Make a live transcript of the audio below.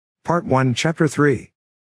Part 1, Chapter 3.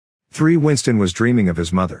 Winston was dreaming of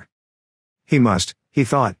his mother. He must, he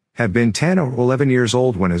thought, have been 10 or 11 years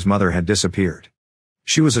old when his mother had disappeared.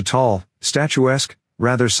 She was a tall, statuesque,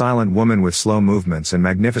 rather silent woman with slow movements and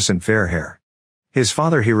magnificent fair hair. His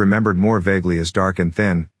father he remembered more vaguely as dark and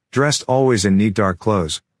thin, dressed always in neat dark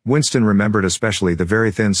clothes. Winston remembered especially the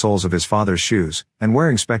very thin soles of his father's shoes, and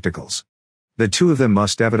wearing spectacles. The two of them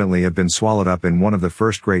must evidently have been swallowed up in one of the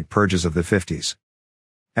first great purges of the 50s.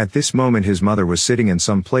 At this moment his mother was sitting in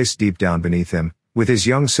some place deep down beneath him, with his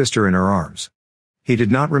young sister in her arms. He did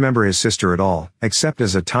not remember his sister at all, except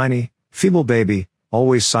as a tiny, feeble baby,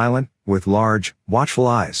 always silent, with large, watchful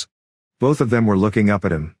eyes. Both of them were looking up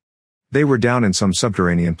at him. They were down in some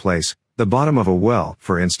subterranean place, the bottom of a well,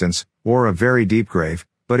 for instance, or a very deep grave,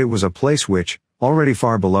 but it was a place which, already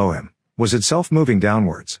far below him, was itself moving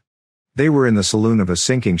downwards. They were in the saloon of a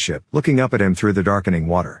sinking ship, looking up at him through the darkening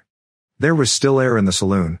water. There was still air in the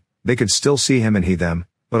saloon, they could still see him and he them,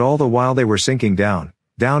 but all the while they were sinking down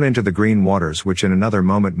into the green waters which in another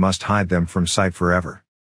moment must hide them from sight forever.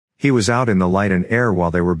 He was out in the light and air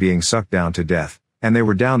while they were being sucked down to death, and they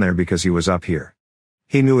were down there because he was up here.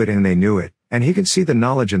 He knew it and they knew it, and he could see the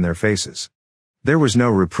knowledge in their faces. There was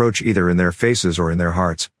no reproach either in their faces or in their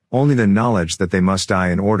hearts, only the knowledge that they must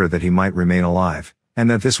die in order that he might remain alive,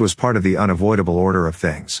 and that this was part of the unavoidable order of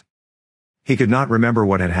things. He could not remember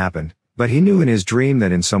what had happened, but he knew in his dream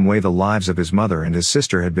that in some way the lives of his mother and his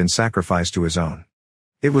sister had been sacrificed to his own.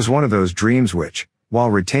 It was one of those dreams which,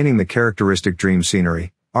 while retaining the characteristic dream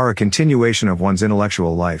scenery, are a continuation of one's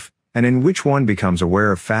intellectual life, and in which one becomes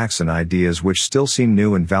aware of facts and ideas which still seem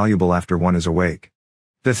new and valuable after one is awake.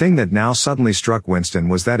 The thing that now suddenly struck Winston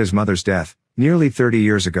was that his mother's death, nearly 30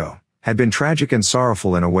 years ago, had been tragic and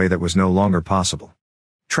sorrowful in a way that was no longer possible.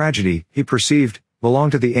 Tragedy, he perceived,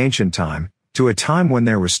 belonged to the ancient time, to a time when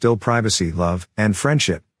there was still privacy, love, and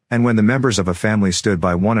friendship, and when the members of a family stood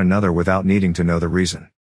by one another without needing to know the reason.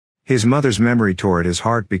 His mother's memory tore at his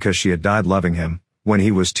heart because she had died loving him, when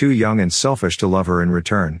he was too young and selfish to love her in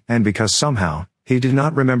return, and because somehow, he did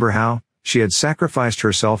not remember how, she had sacrificed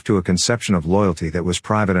herself to a conception of loyalty that was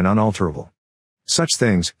private and unalterable. Such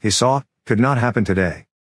things, he saw, could not happen today.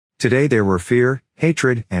 Today there were fear,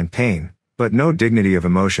 hatred, and pain, but no dignity of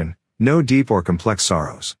emotion, no deep or complex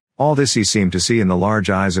sorrows. All this he seemed to see in the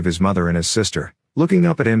large eyes of his mother and his sister, looking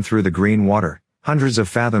up at him through the green water, hundreds of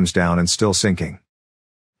fathoms down and still sinking.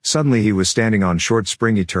 Suddenly he was standing on short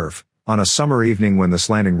springy turf, on a summer evening when the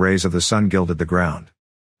slanting rays of the sun gilded the ground.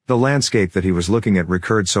 The landscape that he was looking at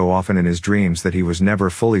recurred so often in his dreams that he was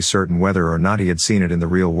never fully certain whether or not he had seen it in the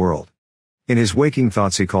real world. In his waking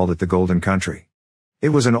thoughts he called it the Golden Country. It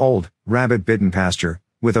was an old, rabbit-bitten pasture,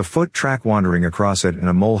 with a foot track wandering across it and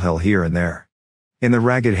a molehill here and there. In the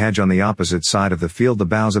ragged hedge on the opposite side of the field the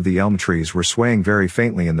boughs of the elm trees were swaying very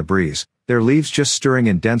faintly in the breeze, their leaves just stirring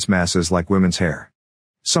in dense masses like women's hair.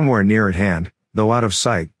 Somewhere near at hand, though out of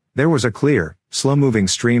sight, there was a clear, slow-moving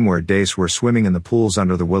stream where dace were swimming in the pools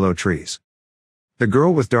under the willow trees. The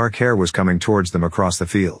girl with dark hair was coming towards them across the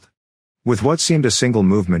field. With what seemed a single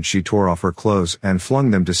movement she tore off her clothes and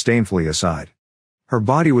flung them disdainfully aside. Her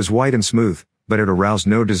body was white and smooth, but it aroused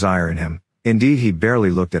no desire in him, indeed he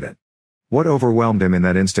barely looked at it. What overwhelmed him in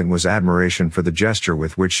that instant was admiration for the gesture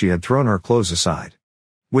with which she had thrown her clothes aside.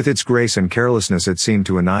 With its grace and carelessness it seemed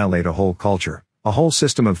to annihilate a whole culture, a whole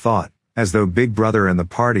system of thought, as though Big Brother and the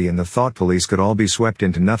party and the thought police could all be swept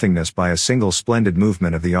into nothingness by a single splendid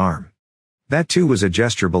movement of the arm. That too was a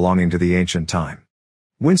gesture belonging to the ancient time.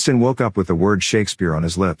 Winston woke up with the word Shakespeare on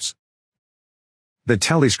his lips. The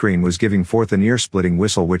telescreen was giving forth an ear-splitting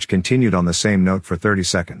whistle which continued on the same note for 30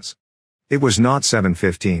 seconds. It was not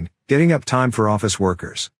 7:15, getting up time for office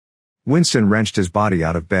workers. Winston wrenched his body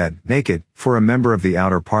out of bed, naked, for a member of the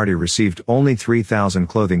outer party received only 3,000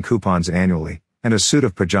 clothing coupons annually, and a suit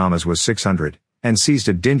of pajamas was 600, and seized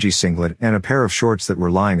a dingy singlet and a pair of shorts that were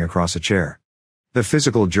lying across a chair. The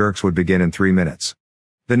physical jerks would begin in 3 minutes.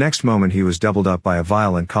 The next moment he was doubled up by a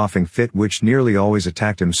violent coughing fit which nearly always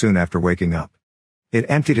attacked him soon after waking up. It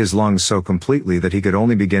emptied his lungs so completely that he could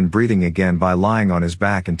only begin breathing again by lying on his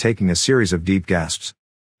back and taking a series of deep gasps.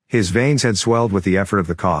 His veins had swelled with the effort of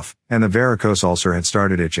the cough, and the varicose ulcer had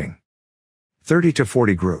started itching. 30 to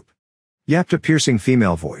 40 group. Yapped a piercing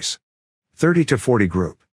female voice. 30 to 40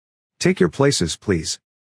 group. Take your places, please.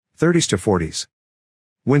 30s to 40s.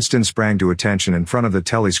 Winston sprang to attention in front of the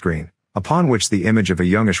telescreen, upon which the image of a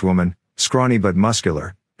youngish woman, scrawny but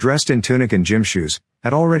muscular, dressed in tunic and gym shoes,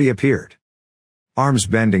 had already appeared. Arms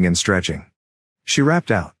bending and stretching. She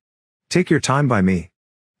rapped out. Take your time by me.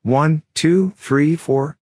 1, 2, 3,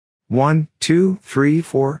 4. 1, 2, 3,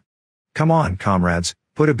 4. Come on, comrades,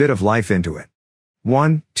 put a bit of life into it.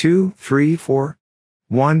 1, 2, 3, 4.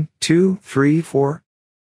 1, 2, 3, 4.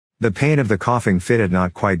 The pain of the coughing fit had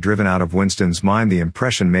not quite driven out of Winston's mind the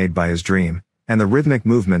impression made by his dream, and the rhythmic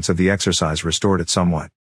movements of the exercise restored it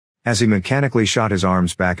somewhat. As he mechanically shot his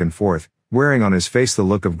arms back and forth, wearing on his face the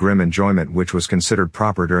look of grim enjoyment which was considered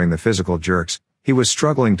proper during the physical jerks, he was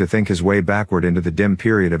struggling to think his way backward into the dim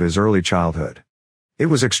period of his early childhood. It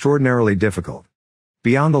was extraordinarily difficult.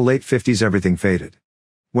 Beyond the late 50s everything faded.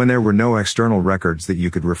 When there were no external records that you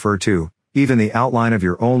could refer to, even the outline of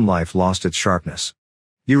your own life lost its sharpness.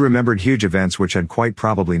 You remembered huge events which had quite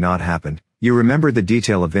probably not happened, you remembered the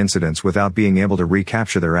detail of incidents without being able to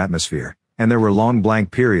recapture their atmosphere, and there were long blank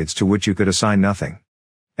periods to which you could assign nothing.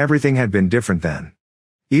 Everything had been different then.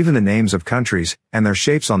 Even the names of countries, and their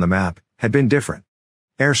shapes on the map, had been different.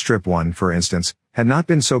 Airstrip 1, for instance, had not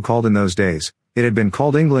been so called in those days, it had been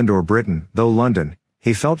called England or Britain, though London,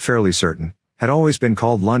 he felt fairly certain, had always been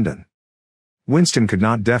called London. Winston could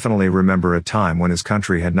not definitely remember a time when his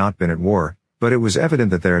country had not been at war, but it was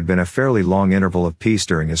evident that there had been a fairly long interval of peace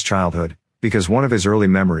during his childhood, because one of his early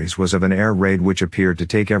memories was of an air raid which appeared to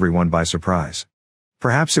take everyone by surprise.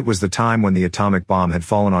 Perhaps it was the time when the atomic bomb had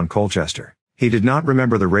fallen on Colchester. He did not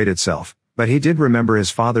remember the raid itself, but he did remember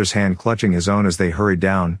his father's hand clutching his own as they hurried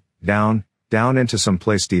down into some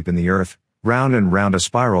place deep in the earth, round and round a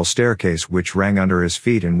spiral staircase which rang under his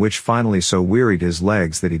feet and which finally so wearied his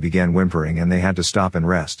legs that he began whimpering and they had to stop and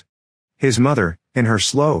rest. His mother, in her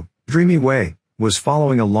slow, dreamy way, was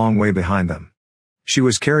following a long way behind them. She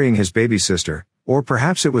was carrying his baby sister, or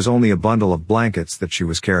perhaps it was only a bundle of blankets that she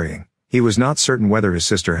was carrying. He was not certain whether his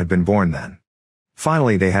sister had been born then.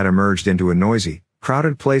 Finally they had emerged into a noisy,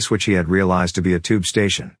 crowded place which he had realized to be a tube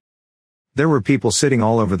station. There were people sitting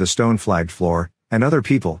all over the stone-flagged floor, and other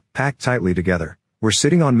people, packed tightly together, were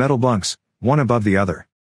sitting on metal bunks, one above the other.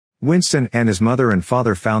 Winston and his mother and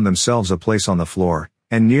father found themselves a place on the floor,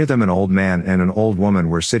 and near them an old man and an old woman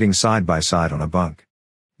were sitting side by side on a bunk.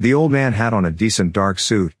 The old man had on a decent dark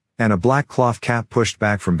suit, and a black cloth cap pushed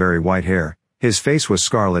back from very white hair. His face was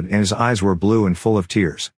scarlet and his eyes were blue and full of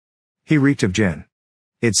tears. He reeked of gin.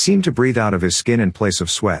 It seemed to breathe out of his skin in place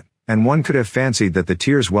of sweat, and one could have fancied that the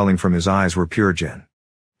tears welling from his eyes were pure gin.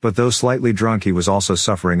 But though slightly drunk he was also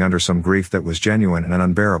suffering under some grief that was genuine and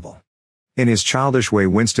unbearable. In his childish way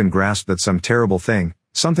Winston grasped that some terrible thing,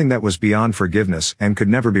 something that was beyond forgiveness and could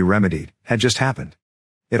never be remedied, had just happened.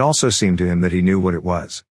 It also seemed to him that he knew what it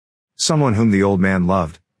was. Someone whom the old man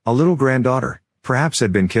loved, a little granddaughter, perhaps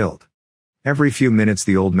had been killed. Every few minutes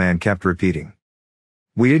the old man kept repeating.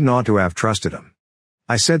 We didn't ought to have trusted him.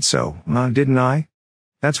 I said so, didn't I?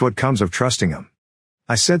 That's what comes of trusting him.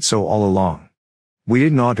 I said so all along. We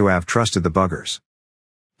didn't ought to have trusted the buggers.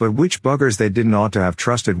 But which buggers they didn't ought to have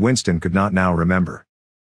trusted Winston could not now remember.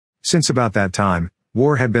 Since about that time,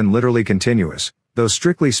 war had been literally continuous, though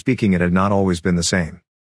strictly speaking it had not always been the same.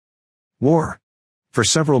 War. For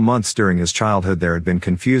several months during his childhood there had been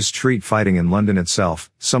confused street fighting in London itself,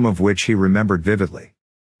 some of which he remembered vividly.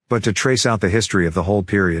 But to trace out the history of the whole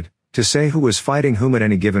period, to say who was fighting whom at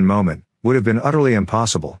any given moment, would have been utterly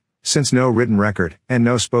impossible, since no written record, and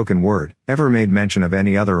no spoken word, ever made mention of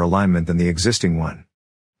any other alignment than the existing one.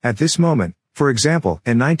 At this moment, for example,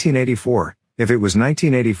 in 1984, if it was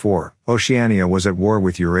 1984, Oceania was at war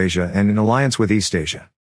with Eurasia and in alliance with Eastasia.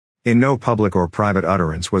 In no public or private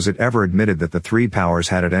utterance was it ever admitted that the three powers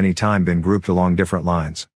had at any time been grouped along different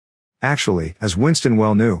lines. Actually, as Winston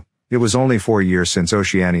well knew, it was only 4 years since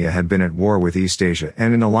Oceania had been at war with Eastasia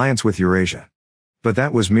and in alliance with Eurasia. But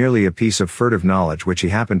that was merely a piece of furtive knowledge which he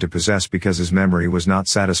happened to possess because his memory was not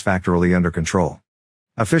satisfactorily under control.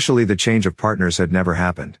 Officially the change of partners had never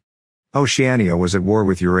happened. Oceania was at war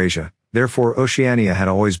with Eurasia, therefore Oceania had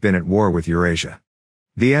always been at war with Eurasia.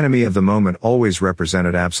 The enemy of the moment always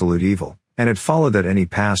represented absolute evil, and it followed that any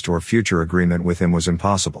past or future agreement with him was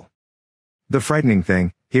impossible. The frightening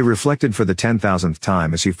thing, he reflected for the 10,000th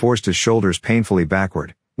time as he forced his shoulders painfully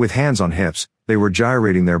backward, with hands on hips, they were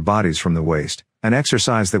gyrating their bodies from the waist, an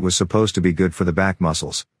exercise that was supposed to be good for the back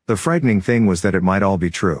muscles. The frightening thing was that it might all be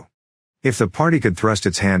true. If the party could thrust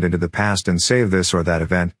its hand into the past and save this or that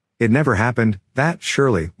event, it never happened, that,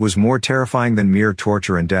 surely, was more terrifying than mere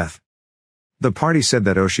torture and death. The party said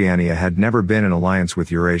that Oceania had never been in alliance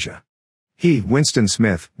with Eurasia. He, Winston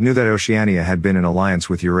Smith, knew that Oceania had been in alliance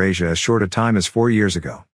with Eurasia as short a time as 4 years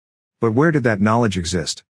ago. But where did that knowledge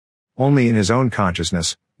exist? Only in his own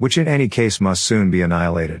consciousness, which in any case must soon be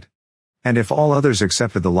annihilated. And if all others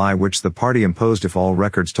accepted the lie which the party imposed, if all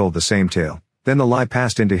records told the same tale, then the lie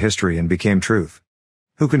passed into history and became truth.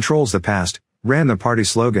 Who controls the past, ran the party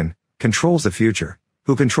slogan, controls the future.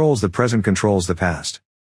 Who controls the present controls the past.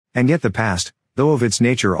 And yet the past, though of its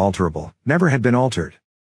nature alterable, never had been altered.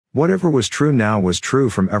 Whatever was true now was true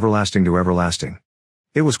from everlasting to everlasting.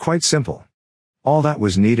 It was quite simple. All that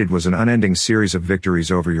was needed was an unending series of victories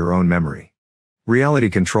over your own memory. Reality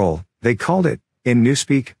control, they called it, in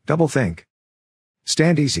newspeak, doublethink.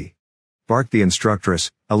 Stand easy, barked the instructress,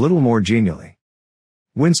 a little more genially.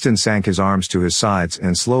 Winston sank his arms to his sides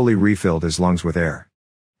and slowly refilled his lungs with air.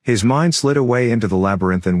 His mind slid away into the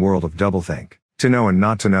labyrinthine world of doublethink, to know and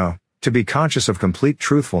not to know, to be conscious of complete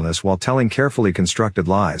truthfulness while telling carefully constructed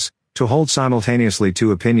lies, to hold simultaneously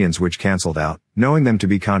two opinions which cancelled out, knowing them to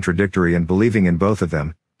be contradictory and believing in both of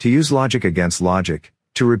them, to use logic against logic,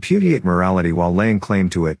 to repudiate morality while laying claim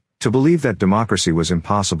to it, to believe that democracy was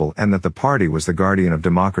impossible and that the party was the guardian of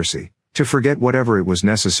democracy, to forget whatever it was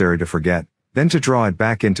necessary to forget, then to draw it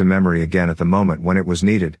back into memory again at the moment when it was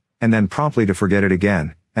needed, and then promptly to forget it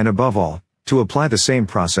again, and above all, to apply the same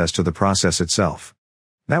process to the process itself.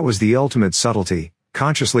 That was the ultimate subtlety,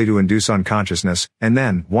 consciously to induce unconsciousness, and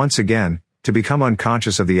then, once again, to become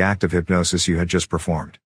unconscious of the act of hypnosis you had just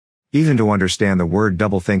performed. Even to understand the word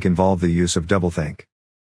doublethink involved the use of doublethink.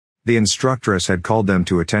 The instructress had called them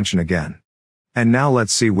to attention again. And now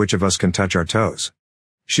let's see which of us can touch our toes,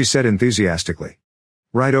 she said enthusiastically.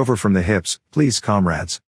 Right over from the hips, please,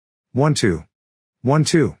 comrades. 1, 2. 1,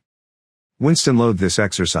 2. Winston loathed this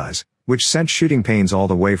exercise, which sent shooting pains all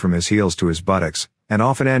the way from his heels to his buttocks, and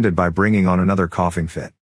often ended by bringing on another coughing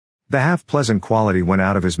fit. The half-pleasant quality went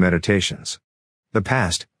out of his meditations. The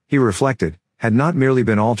past, he reflected, had not merely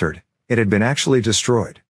been altered, it had been actually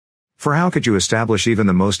destroyed. For how could you establish even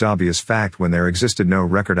the most obvious fact when there existed no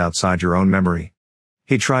record outside your own memory?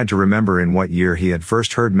 He tried to remember in what year he had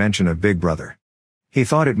first heard mention of Big Brother. He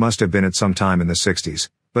thought it must have been at some time in the 60s,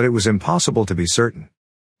 but it was impossible to be certain.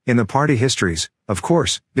 In the party histories, of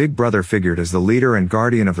course, Big Brother figured as the leader and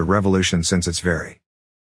guardian of the revolution since its very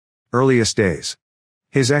earliest days.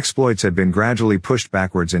 His exploits had been gradually pushed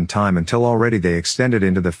backwards in time until already they extended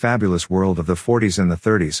into the fabulous world of the 40s and the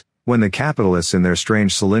 30s, when the capitalists in their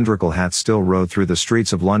strange cylindrical hats still rode through the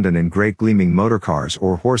streets of London in great gleaming motor cars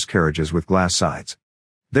or horse carriages with glass sides.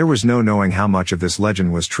 There was no knowing how much of this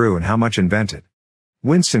legend was true and how much invented.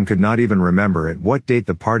 Winston could not even remember at what date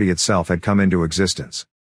the party itself had come into existence.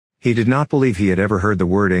 He did not believe he had ever heard the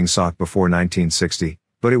word ingsoc before 1960,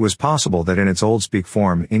 but it was possible that in its old speak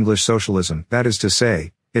form, English socialism, that is to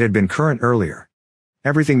say, it had been current earlier.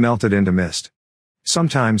 Everything melted into mist.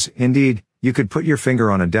 Sometimes, indeed, you could put your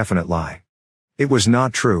finger on a definite lie. It was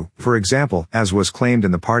not true, for example, as was claimed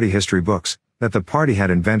in the party history books, that the party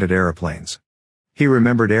had invented aeroplanes. He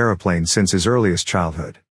remembered aeroplanes since his earliest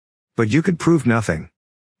childhood. But you could prove nothing.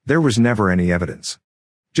 There was never any evidence.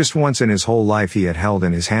 Just once in his whole life he had held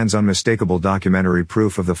in his hands unmistakable documentary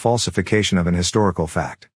proof of the falsification of an historical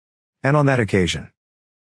fact. And on that occasion,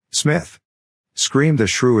 Smith! Screamed the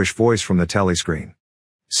shrewish voice from the telescreen.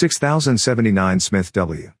 6079 Smith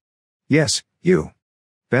W. Yes, you.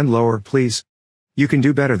 Bend lower, please. You can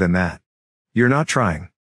do better than that. You're not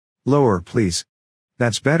trying. Lower, please.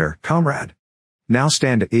 That's better, comrade. Now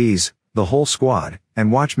stand at ease, the whole squad, and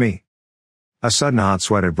watch me. A sudden hot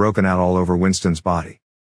sweat had broken out all over Winston's body.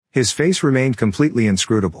 His face remained completely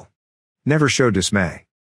inscrutable. Never show dismay.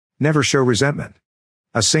 Never show resentment.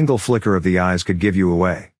 A single flicker of the eyes could give you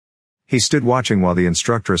away. He stood watching while the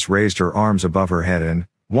instructress raised her arms above her head and,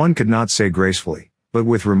 one could not say gracefully, but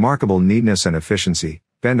with remarkable neatness and efficiency,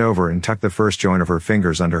 bent over and tucked the first joint of her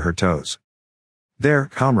fingers under her toes. There,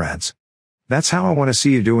 comrades. That's how I want to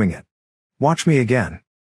see you doing it. Watch me again.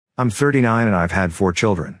 I'm 39 and I've had 4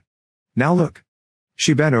 children. Now look.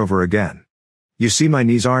 She bent over again. You see my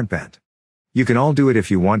knees aren't bent. You can all do it if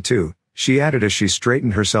you want to, she added as she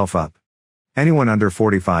straightened herself up. Anyone under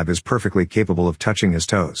 45 is perfectly capable of touching his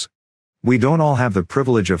toes. We don't all have the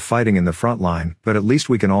privilege of fighting in the front line, but at least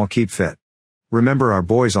we can all keep fit. Remember our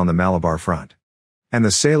boys on the Malabar front. And the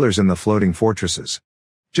sailors in the floating fortresses.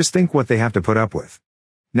 Just think what they have to put up with.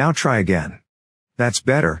 Now try again. That's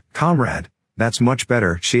better, comrade, that's much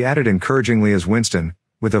better, she added encouragingly as Winston,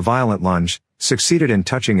 with a violent lunge, succeeded in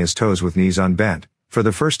touching his toes with knees unbent, for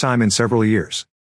the first time in several years.